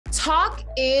Talk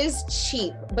is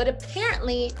cheap, but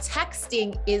apparently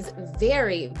texting is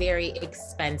very, very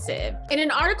expensive. In an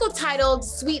article titled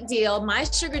 "Sweet Deal, My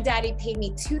Sugar Daddy Paid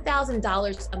Me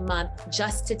 $2,000 a month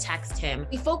just to text him,"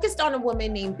 we focused on a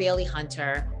woman named Bailey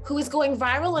Hunter, who is going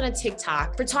viral on a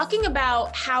TikTok for talking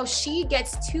about how she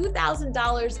gets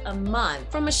 $2,000 a month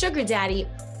from a sugar daddy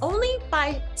only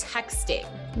by texting.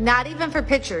 Not even for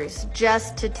pictures,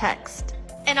 just to text.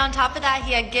 And on top of that,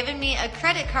 he had given me a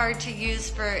credit card to use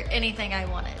for anything I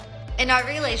wanted. And our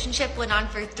relationship went on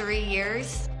for 3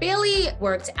 years. Bailey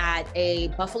worked at a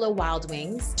Buffalo Wild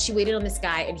Wings. She waited on this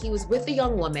guy and he was with a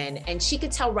young woman, and she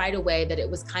could tell right away that it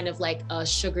was kind of like a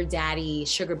sugar daddy,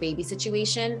 sugar baby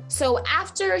situation. So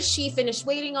after she finished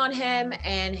waiting on him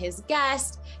and his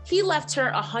guest, he left her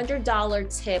a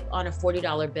 $100 tip on a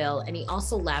 $40 bill, and he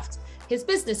also left his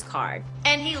business card.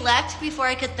 And he left before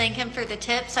I could thank him for the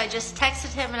tip, so I just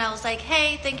texted him and I was like,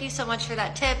 hey, thank you so much for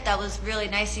that tip. That was really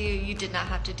nice of you. You did not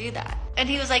have to do that. And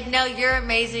he was like, no, you're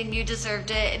amazing. You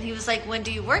deserved it. And he was like, when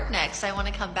do you work next? I want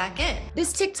to come back in.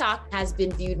 This TikTok has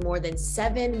been viewed more than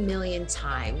 7 million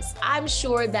times. I'm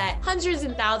sure that hundreds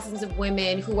and thousands of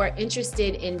women who are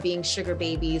interested in being sugar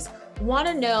babies want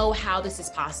to know how this is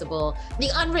possible. The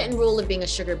unwritten rule of being a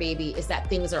sugar baby is that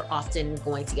things are often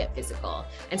going to get physical.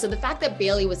 And so the fact that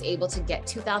Bailey was able to get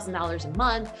 $2,000 a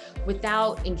month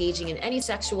without engaging in any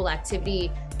sexual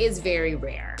activity is very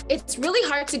rare. It's really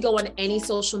hard to go on any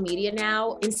social media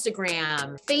now,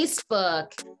 Instagram,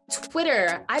 Facebook,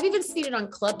 Twitter. I've even seen it on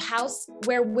Clubhouse,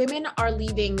 where women are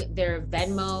leaving their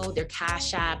Venmo, their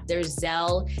Cash App, their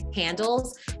Zelle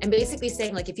handles, and basically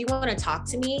saying, like, if you want to talk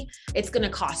to me, it's going to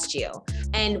cost you.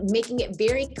 And making it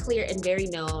very clear and very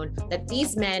known that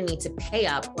these men need to pay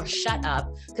up or shut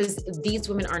up, because these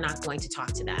women are not going to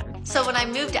talk to them. So when I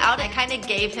moved out, I kind of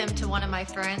gave him to one of my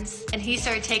friends, and he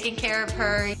started taking care of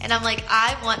her. And I'm like,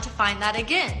 I want to find that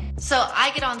again. So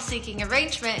I get on Seeking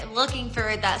Arrangement, looking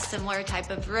for that similar type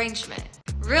of arrangement,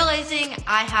 realizing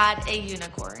I had a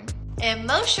unicorn. And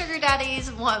most sugar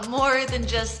daddies want more than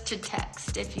just to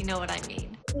text, if you know what I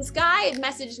mean. This guy had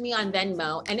messaged me on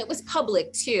Venmo, and it was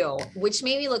public too, which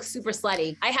made me look super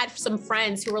slutty. I had some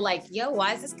friends who were like, yo,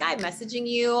 why is this guy messaging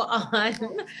you on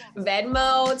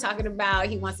Venmo, talking about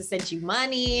he wants to send you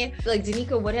money? Like,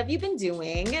 Danica, what have you been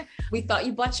doing? We thought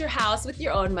you bought your house with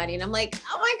your own money. And I'm like,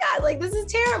 oh my God, like, this is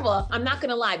terrible. I'm not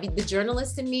gonna lie, the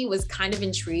journalist in me was kind of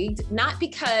intrigued, not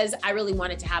because I really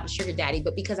wanted to have a sugar daddy,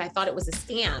 but because I thought it was a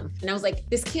scam. And I was like,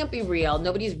 this can't be real.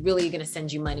 Nobody's really gonna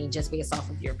send you money just based off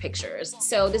of your pictures.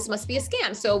 So this must be a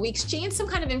scam. So we exchanged some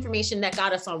kind of information that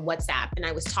got us on WhatsApp, and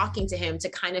I was talking to him to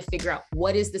kind of figure out,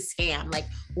 what is the scam? Like,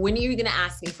 when are you gonna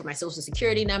ask me for my social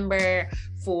security number,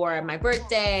 for my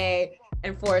birthday,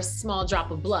 and for a small drop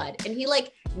of blood? And he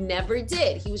like never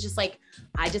did. He was just like,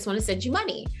 I just want to send you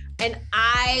money. And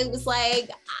I was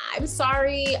like, I'm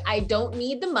sorry, I don't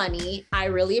need the money. I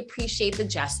really appreciate the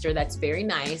gesture. That's very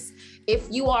nice. If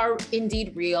you are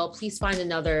indeed real, please find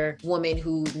another woman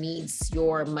who needs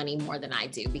your money more than I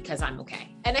do, because I'm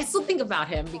okay. And I still think about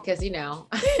him because, you know,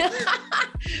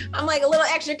 I'm like, a little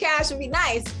extra cash would be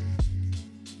nice.